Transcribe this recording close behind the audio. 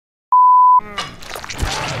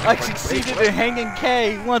I succeeded in hanging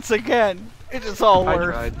K once again. It is all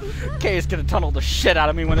worth. K is gonna tunnel the shit out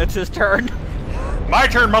of me when it's his turn. My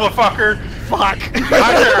turn, motherfucker! Fuck!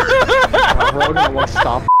 My turn! Rogan won't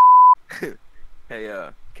stop. Hey,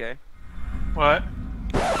 okay. What?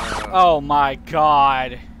 Oh my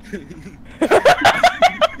god.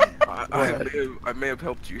 I may have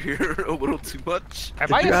helped you here a little too much.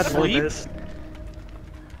 Am I asleep?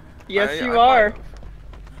 Yes, you are.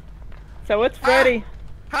 So it's Freddy.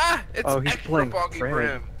 Ha! It's Oh, he's extra playing foggy for Freddy.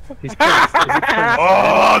 him. He's playing,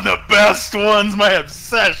 Oh, the best one's my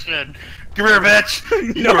obsession. Come here, bitch.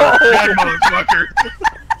 No. You're a bad motherfucker.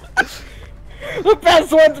 The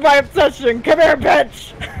best one's my obsession. Come here,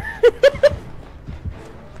 bitch.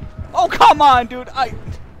 Oh, come on, dude. Come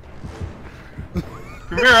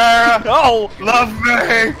here, Ira. No. Love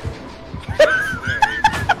me.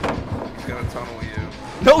 He's gonna tunnel you.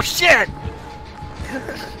 No shit.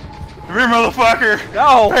 Come here, motherfucker.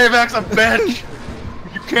 No. Payback's a bitch.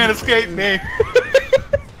 You can't escape me.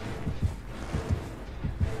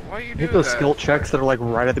 Why you You do hit those that? skill checks that are like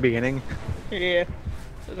right at the beginning. Yeah,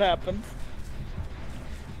 it happens.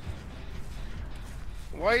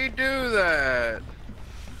 Why you do that?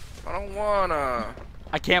 I don't wanna.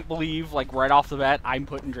 I can't believe, like, right off the bat, I'm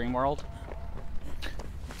put in Dream World.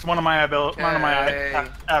 It's one of my add-ons.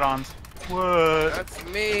 What? That's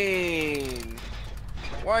mean.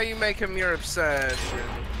 Why you make him your obsession?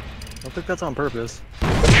 I don't think that's on purpose.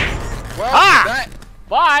 Well, Ah!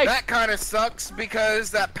 Bye! that kind of sucks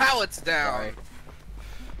because that pallet's down.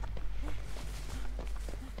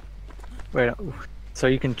 Wait, so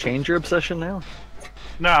you can change your obsession now?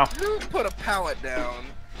 No. Who put a pallet down?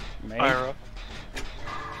 Me? Ira.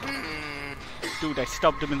 Dude, I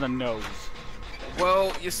stubbed him in the nose.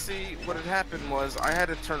 Well, you see, what had happened was I had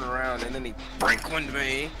to turn around and then he Franklin'd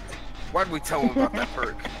me. Why'd we tell him about that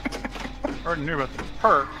perk? Already knew about the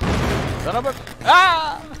perk. Son of a...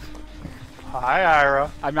 Ah! Hi,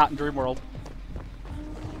 Ira. I'm not in Dream World.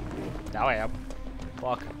 Now I am.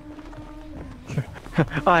 Fuck.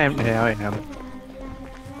 I am. Yeah, I am.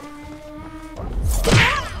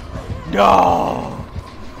 No!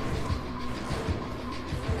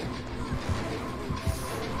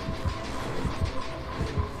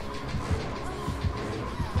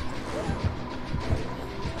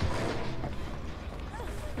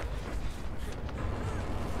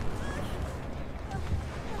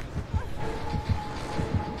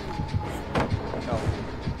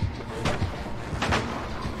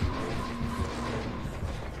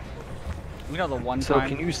 You know the one So time...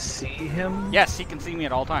 can you see him? Yes, he can see me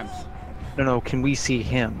at all times. No, can we see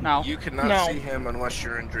him? No. You cannot see him unless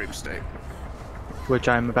you're in dream state. Which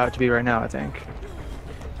I'm about to be right now, I think.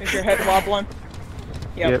 Is your head wobbling?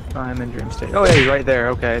 Yep, I'm in dream state. Oh yeah, you're right there,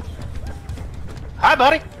 okay. Hi,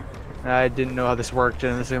 buddy. I didn't know how this worked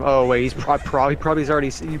in this. Oh wait, he's probably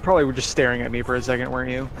already. You probably were just staring at me for a second,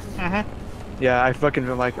 weren't you? Yeah, I fucking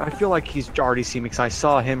feel like he's already seen me because I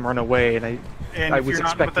saw him run away, and And I if was you're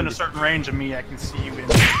not expecting within a to- certain range of me, I can see you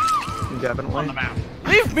Definitely. on the map.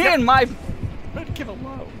 Leave me in my... Get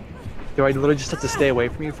alone. Do I literally just have to stay away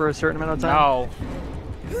from you for a certain amount of time? No.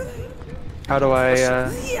 How do I?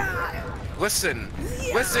 Listen,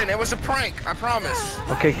 it was a prank, I promise.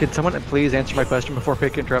 Okay, could someone please answer my question before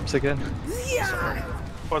Pick interrupts again?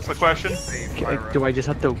 What's the question? Okay, do I just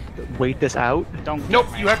have to wait this out? Don't... Nope,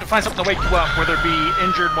 you have to find something to wake you up, whether it be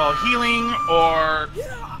injured while healing or...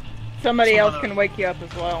 Somebody else can wake you up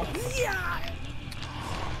as well.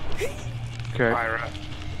 Okay. Ira.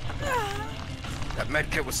 That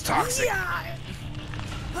medkit was toxic.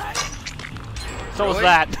 So was Really?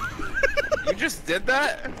 that. You just did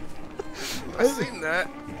that? I seen that.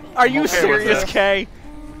 Are you okay with serious, this. Kay?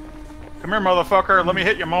 Come here, motherfucker, let me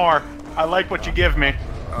hit you more. I like what you give me. You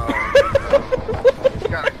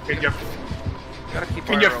gotta Can you keep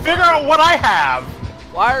Can you Ira figure alive. out what I have?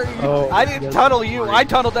 Why are you... Oh, I didn't yes. tunnel you, I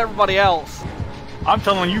tunneled everybody else. I'm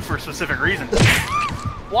telling you for specific reasons.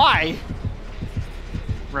 Why?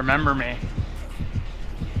 Remember me.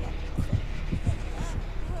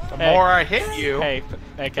 The Hey. more I hit you... Hey,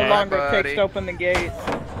 The okay. longer it buddy. takes to open the gate.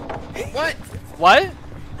 What? What?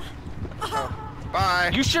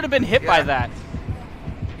 Bye. You should have been hit by Yeah. that.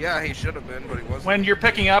 Yeah, he should have been, but he wasn't. When you're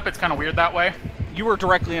picking up, it's kind of weird that way. You were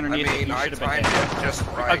directly I underneath it. mean, You I should have been timed hit. it just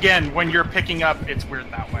right. Again, when you're picking up, it's weird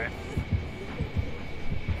that way.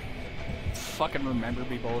 Fucking remember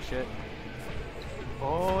me bullshit.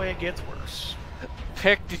 Oh, it gets worse.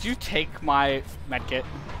 Pick, did you take my medkit?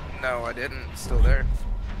 No, I didn't. It's still there.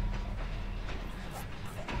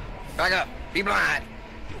 Back up. Be blind.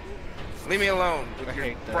 Leave me alone with I your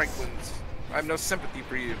hate this. Franklins. I have no sympathy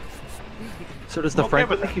for you. So does the Okay friend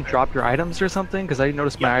with make that. you drop your items or something? Because I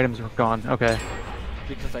noticed my items were gone. Okay.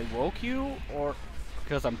 Because I woke you, or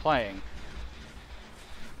because I'm playing?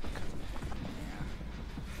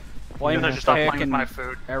 Blame Because I just stopped playing with and my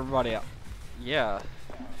food. everybody else. Yeah.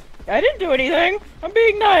 I didn't do anything. I'm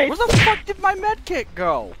being nice. Where the fuck did my med kit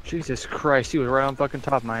go? Jesus Christ, he was right on fucking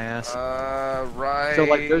top of my ass. Right. So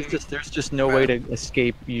like, there's just no way to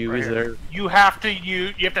escape you, Right is here. there? You have to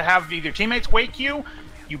have either teammates wake you,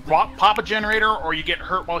 you pop a generator, or you get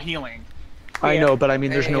hurt while healing. I know, but I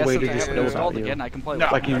mean, there's Hey, no Yes, way if to I just have it know installed about you. again, I can play No.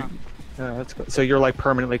 with Like it you. now. That's good. So you're like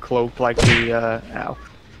permanently cloaked, like the ow.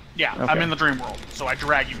 Yeah, Okay. I'm in the dream world, so I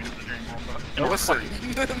drag you into the dream world. But, Listen.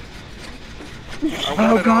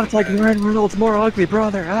 Oh god, it's like Ryan Reynolds' more ugly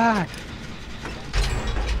brother. Ah.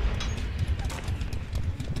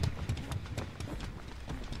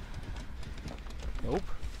 Nope.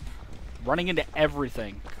 Running into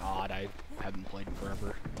everything. God, I haven't played in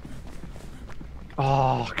forever.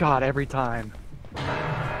 Oh god, every time.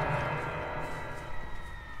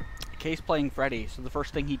 Kay's playing Freddy, so the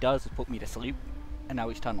first thing he does is put me to sleep, and now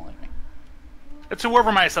he's tunneling me. It's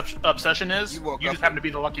whoever my obsession is. You woke You up just happen to be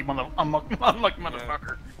the lucky unlucky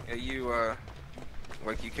motherfucker. Yeah, you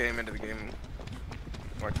like you came into the game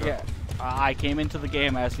like that. Yeah, I came into the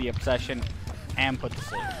game as the obsession and put to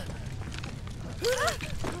sleep.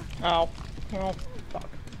 Oh. Well, fuck.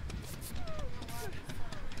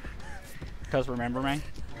 Because remember me?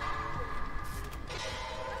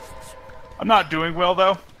 I'm not doing well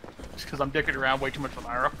though, just because I'm dicking around way too much with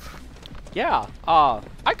Ira. Yeah,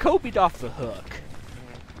 I copied off the hook.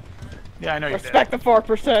 Yeah, I know you Respect the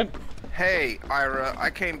 4%. Hey, Ira,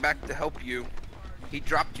 I came back to help you. He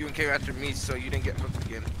dropped you and came after me, so you didn't get hooked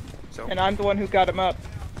again. So And I'm the one who got him up.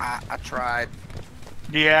 I tried.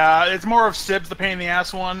 did. Yeah, it's more of Sib's the pain in the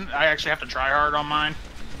ass one. I actually have to try hard on mine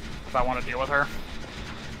if I want to deal with her.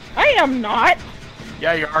 I am not.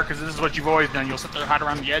 Yeah, you are, because this is what you've always done. You'll sit there, hide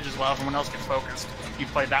around the edges while everyone else gets focused.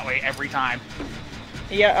 You've played that way every time.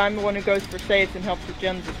 Yeah, I'm the one who goes for saves and helps with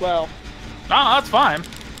gens as well. No, that's fine.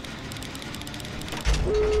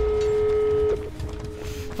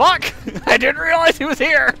 Fuck! I didn't realize he was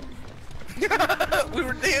here! We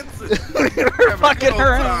were dancing. We were fucking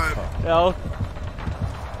around. Time. No.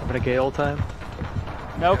 Having a gay old time.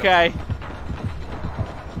 Okay.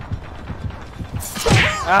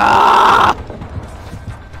 Ah!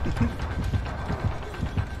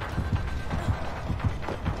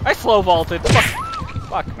 I slow vaulted.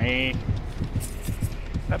 Fuck me.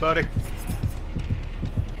 Hi, buddy.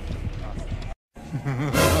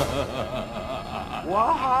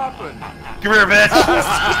 What happened? Come here, bitch.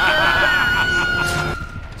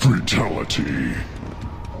 Fatality.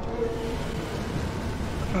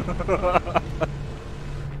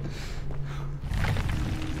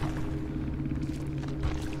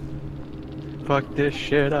 Fuck this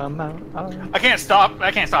shit, I'm out. I can't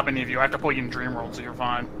stop any of you. I have to pull you in Dream World, so you're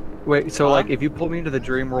fine. Wait, so like, if you pull me into the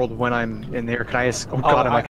dream world when I'm in there, can I? Oh god, am I